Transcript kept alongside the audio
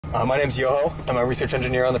My name's Yoho. I'm a research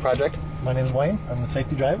engineer on the project. My name is Wayne. I'm the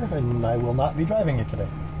safety driver, and I will not be driving it today.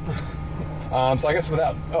 So I guess so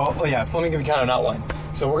let me give you kind of an outline.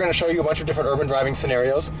 So we're going to show you a bunch of different urban driving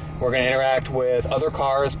scenarios. We're going to interact with other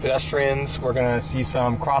cars, pedestrians. We're going to see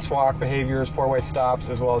some crosswalk behaviors, four-way stops,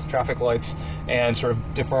 as well as traffic lights, and sort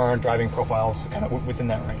of different driving profiles kind of within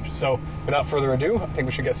that range. So without further ado, I think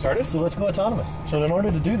we should get started. So let's go autonomous. So in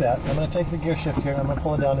order to do that, I'm going to take the gear shift here, and I'm going to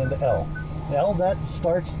pull it down into L. L, that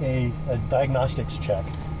starts a diagnostics check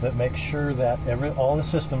that makes sure that all the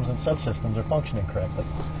systems and subsystems are functioning correctly.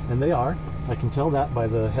 And they are. I can tell that by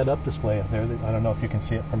the head-up display up there. I don't know if you can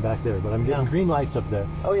see it from back there, but I'm getting green lights up there.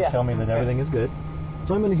 Oh, yeah. Tell me that everything is good.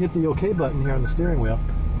 So I'm going to hit the OK button here on the steering wheel,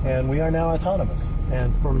 and we are now autonomous.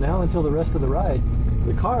 And from now until the rest of the ride,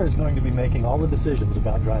 the car is going to be making all the decisions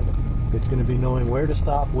about driving. It's going to be knowing where to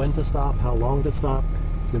stop, when to stop, how long to stop.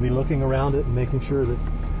 It's going to be looking around it and making sure that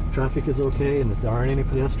traffic is okay and that there aren't any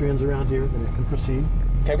pedestrians around here, then it can proceed.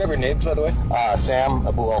 Can I grab your names, by the way? Sam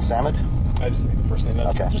Abu Al Samad. I just need the first name.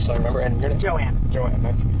 That's okay. Just so I remember. And your name? Joanne. Joanne.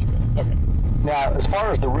 Nice to meet you guys. Okay. Now, as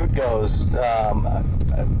far as the route goes, I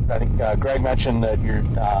think Greg mentioned that you're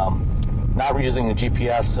not reusing the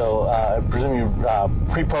GPS, so I presume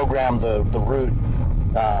you pre-programmed the route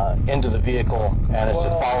into the vehicle, and it's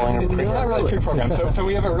just following It's not really pre-programmed. So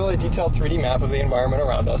we have a really detailed 3D map of the environment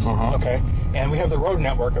around us. Okay. And we have the road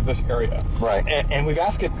network of this area. Right. And we've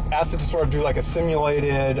asked it to sort of do like a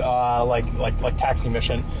simulated like taxi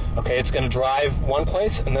mission. Okay, it's going to drive one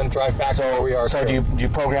place and then drive back to where we are. So do you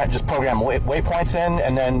program waypoints in,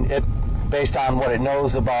 and then it, based on what it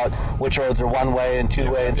knows about which roads are one way and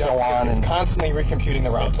two way and so on? It's constantly recomputing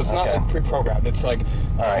the route, so it's not like pre-programmed. It's like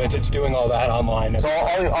it's doing all that online. So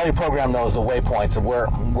all you program knows the waypoints of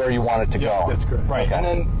where you want it to go. That's correct. Right, okay. And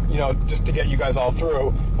then just to get you guys all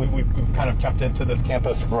through, we've kind of kept it to this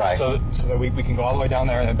campus, right? So that we can go all the way down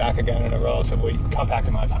there and then back again in a relatively compact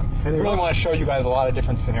amount of time. And we really want to show you guys a lot of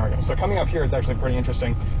different scenarios. So coming up here is actually pretty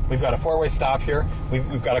interesting. We've got a four-way stop here.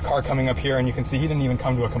 We've got a car coming up here, and you can see he didn't even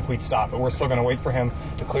come to a complete stop, but we're still going to wait for him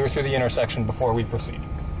to clear through the intersection before we proceed.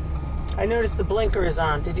 I noticed the blinker is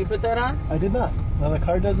on. Did you put that on? I did not. Now the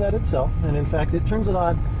car does that itself, and in fact it turns it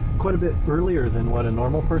on quite a bit earlier than what a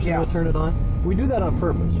normal person would turn it on. We do that on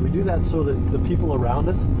purpose. We do that so that the people around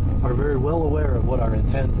us are very well aware of what our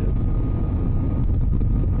intent is.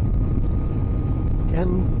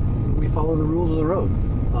 And we follow the rules of the road.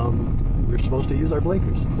 We're supposed to use our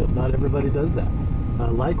blinkers, but not everybody does that.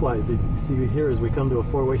 Likewise, as you see here, as we come to a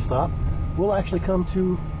four-way stop, we'll actually come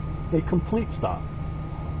to a complete stop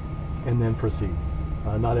and then proceed.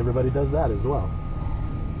 Not everybody does that as well.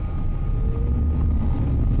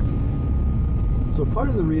 So part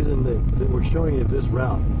of the reason that we're showing you this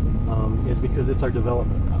route is because it's our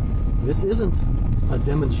development route. This isn't a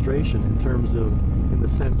demonstration in the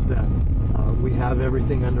sense that we have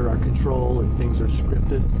everything under our control and things are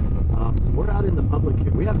scripted. We're out in the public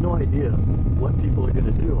here. We have no idea what people are going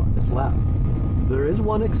to do on this lap. There is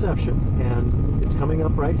one exception, and it's coming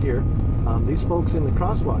up right here. These folks in the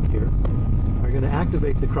crosswalk here are going to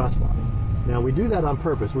activate the crosswalk. Now, we do that on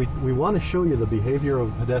purpose. We want to show you the behavior of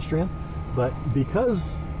a pedestrian, but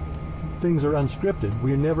because things are unscripted,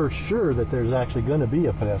 we're never sure that there's actually going to be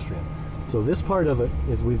a pedestrian. So this part of it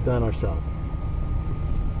is we've done ourselves.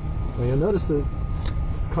 Now you'll notice the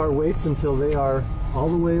car waits until they are all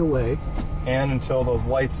the way away. And until those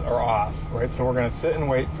lights are off, right? So we're going to sit and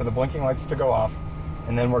wait for the blinking lights to go off,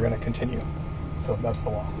 and then we're going to continue. So that's the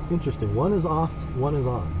law. Interesting. One is off, one is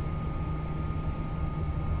on.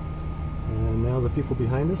 And now the people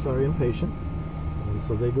behind us are impatient, and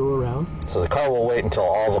so they go around. So the car will wait until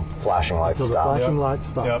all the flashing lights stop. Until the flashing lights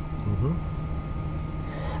stop. Yep.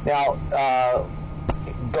 Now,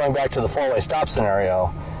 going back to the four-way stop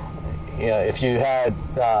scenario, if you had,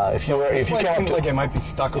 if you came up to, like it might be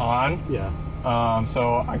stuck on. Yeah.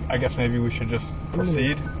 So I guess maybe we should just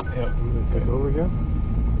proceed. Yep. I'm going to take over here.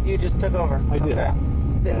 You just took over. I did. Okay.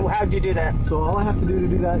 How'd you do that? So all I have to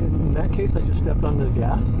do that, in that case, I just stepped on the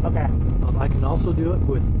gas. Okay. I can also do it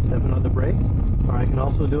with stepping on the brake, or I can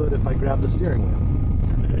also do it if I grab the steering wheel.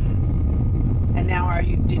 And now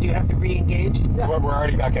did you have to re-engage? Yeah. We're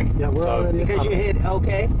already back in. Yeah, we're already in. Because you hit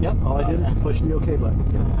OK? Yep, all I did is push the OK button.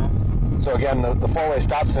 Yeah. So again, the four-way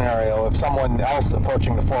stop scenario, if someone else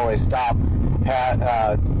approaching the four-way stop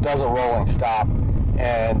does a rolling stop,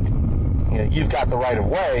 and you've got the right of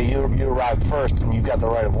way, you arrived first and you've got the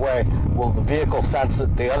right of way, will the vehicle sense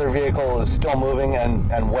that the other vehicle is still moving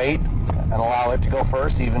and wait and allow it to go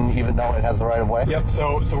first, even though it has the right of way? Yep.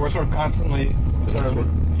 So we're sort of constantly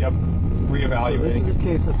reevaluating. So this is a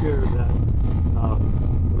case up here that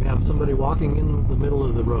we have somebody walking in the middle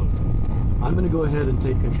of the road. I'm going to go ahead and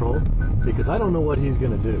take control because I don't know what he's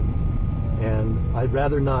going to do. And I'd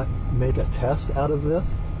rather not make a test out of this.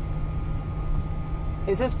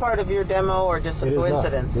 Is this part of your demo or just a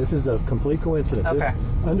coincidence? This is a complete coincidence. Okay.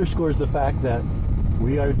 This underscores the fact that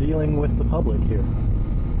we are dealing with the public here.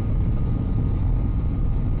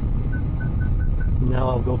 Now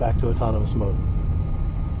I'll go back to autonomous mode.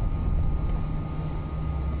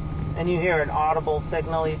 And you hear an audible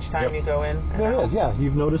signal each time you go in? There is, yeah.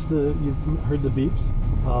 You've noticed you've heard the beeps.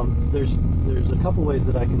 There's a couple ways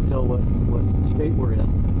that I can tell what state we're in.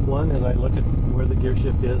 One is I look at where the gear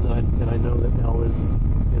shift is, and I know that L is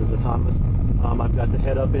autonomous. I've got the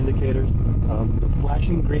head-up indicators. The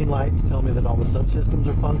flashing green lights tell me that all the subsystems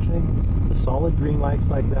are functioning. The solid green lights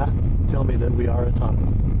like that tell me that we are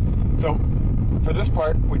autonomous. So for this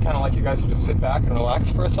part, we kind of like you guys to just sit back and relax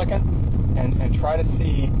for a second and try to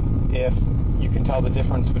see if you can tell the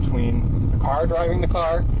difference between the car driving the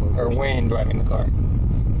car or Wayne driving the car.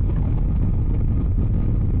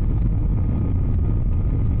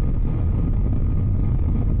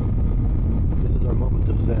 This is our moment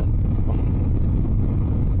of zen.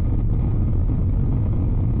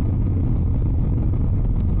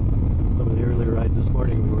 Some of the earlier rides this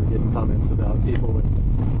morning, we were getting comments about people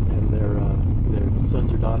and their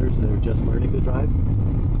sons or daughters that are just learning to drive.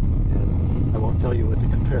 And I won't tell you what the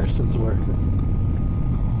comparisons were.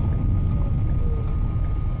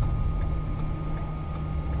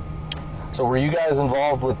 So were you guys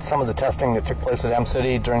involved with some of the testing that took place at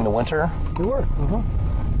M-City during the winter? We were. Uh-huh.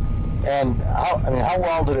 And how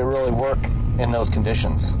well did it really work in those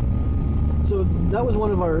conditions? So that was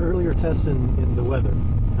one of our earlier tests in the weather.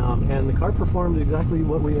 And the car performed exactly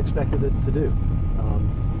what we expected it to do.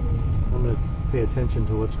 I'm going to pay attention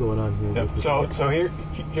to what's going on here. Yep. So here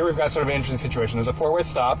we've got sort of an interesting situation. There's a four-way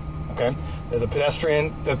stop. Okay. There's a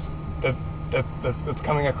pedestrian that's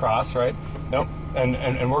coming across, right? Nope. And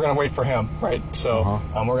we're going to wait for him, right? So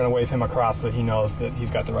we're going to wave him across so that he knows that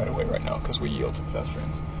he's got the right of way right now because we yield to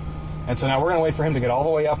pedestrians. And so now we're going to wait for him to get all the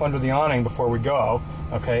way up under the awning before we go,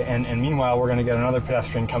 okay? And meanwhile, we're going to get another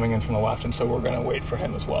pedestrian coming in from the left, and so we're going to wait for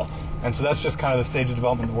him as well. And so that's just kind of the stage of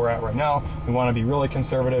development that we're at right now. We want to be really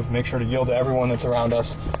conservative, make sure to yield to everyone that's around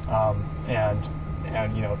us, and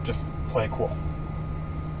just play it cool.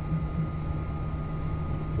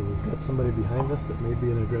 So we've got somebody behind us that may be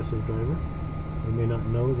an aggressive driver. They may not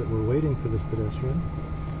know that we're waiting for this pedestrian.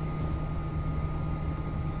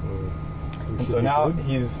 So now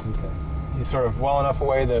he's sort of well enough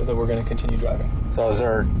away that we're going to continue driving. So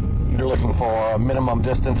you're looking for a minimum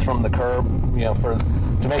distance from the curb,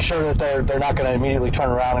 to make sure that they're not going to immediately turn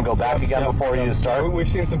around and go back again before you start? We've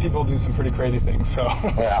seen some people do some pretty crazy things, so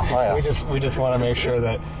yeah. we just want to make sure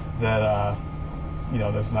that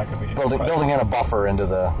there's not going to be building in a buffer into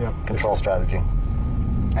the control strategy.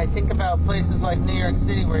 I think about places like New York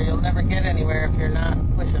City where you'll never get anywhere if you're not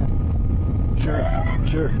pushing. Sure.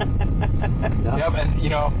 Yep, and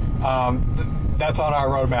that's on our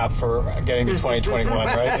roadmap for getting to 2021,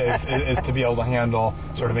 right? Is to be able to handle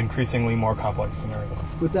sort of increasingly more complex scenarios.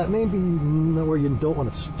 But that may be where you don't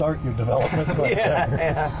want to start your development.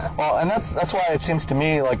 Yeah. Well, and that's why it seems to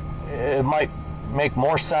me like it might make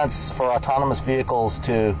more sense for autonomous vehicles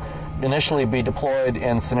to initially be deployed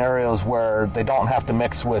in scenarios where they don't have to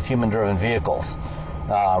mix with human-driven vehicles,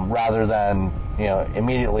 rather than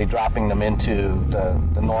immediately dropping them into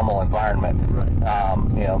the normal environment. Right.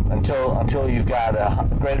 Until you've got a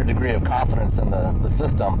greater degree of confidence in the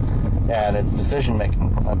system and its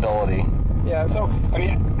decision-making ability. Yeah. So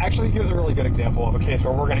actually, here's a really good example of a case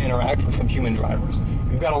where we're going to interact with some human drivers.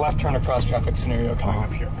 We've got a left turn across traffic scenario coming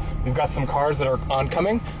up here. We've got some cars that are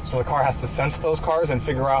oncoming, so the car has to sense those cars and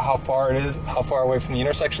figure out how far away from the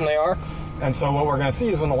intersection they are. And so what we're going to see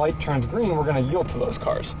is when the light turns green, we're going to yield to those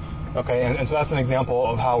cars. Okay, and so that's an example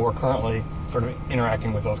of how we're currently sort of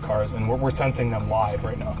interacting with those cars, and we're sensing them live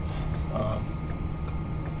right now.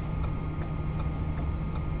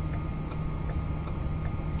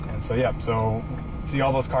 So see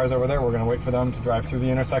all those cars over there? We're going to wait for them to drive through the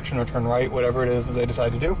intersection or turn right, whatever it is that they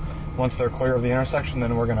decide to do. Once they're clear of the intersection,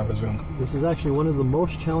 then we're going to resume. This is actually one of the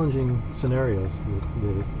most challenging scenarios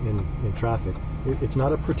in traffic. It's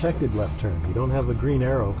not a protected left turn. You don't have a green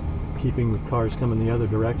arrow keeping the cars coming the other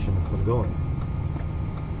direction from going.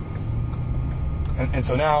 And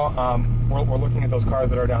so now we're looking at those cars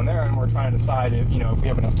that are down there, and we're trying to decide if we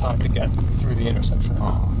have enough time to get through the intersection.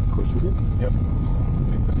 Of course we do. Yep.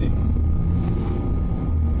 Okay, proceed.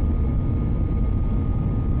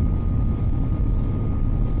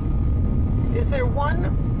 Is there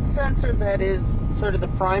one sensor that is sort of the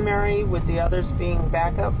primary with the others being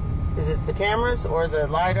backup? Is it the cameras or the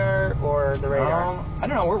LiDAR or the radar? I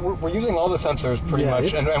don't know. We're using all the sensors pretty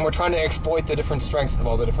much, and we're trying to exploit the different strengths of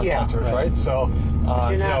all the different sensors, right? So,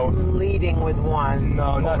 but you're not leading with one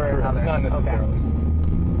over another. Not necessarily.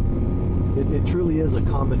 Okay. It truly is a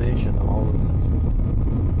combination of all the sensors.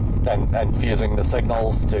 And fusing the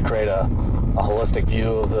signals to create a holistic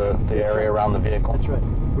view of the area around the vehicle. That's right.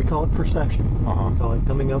 We call it perception. We call it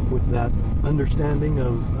coming up with that understanding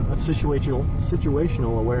of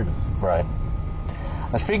situational awareness. Right.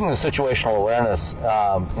 Now, speaking of situational awareness,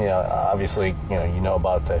 obviously, you know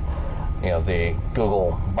about the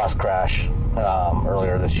Google bus crash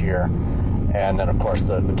earlier this year, and then of course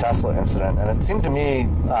the Tesla incident. And it seemed to me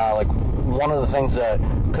like one of the things that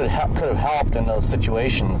could have helped in those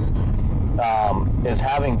situations is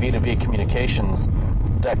having V2V communications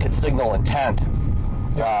that could signal intent.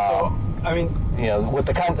 With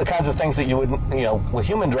the kinds of things that you would, with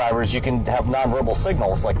human drivers, you can have nonverbal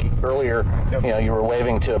signals. Like earlier, you were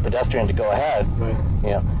waving to a pedestrian to go ahead.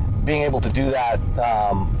 Right. Being able to do that,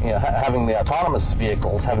 having the autonomous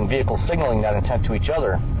vehicles, having vehicles signaling that intent to each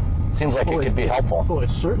other, seems like it could be helpful. Oh, it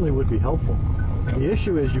certainly would be helpful. The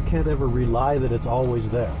issue is you can't ever rely that it's always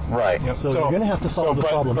there. Right. So you're going to have to solve the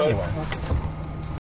problem anyway.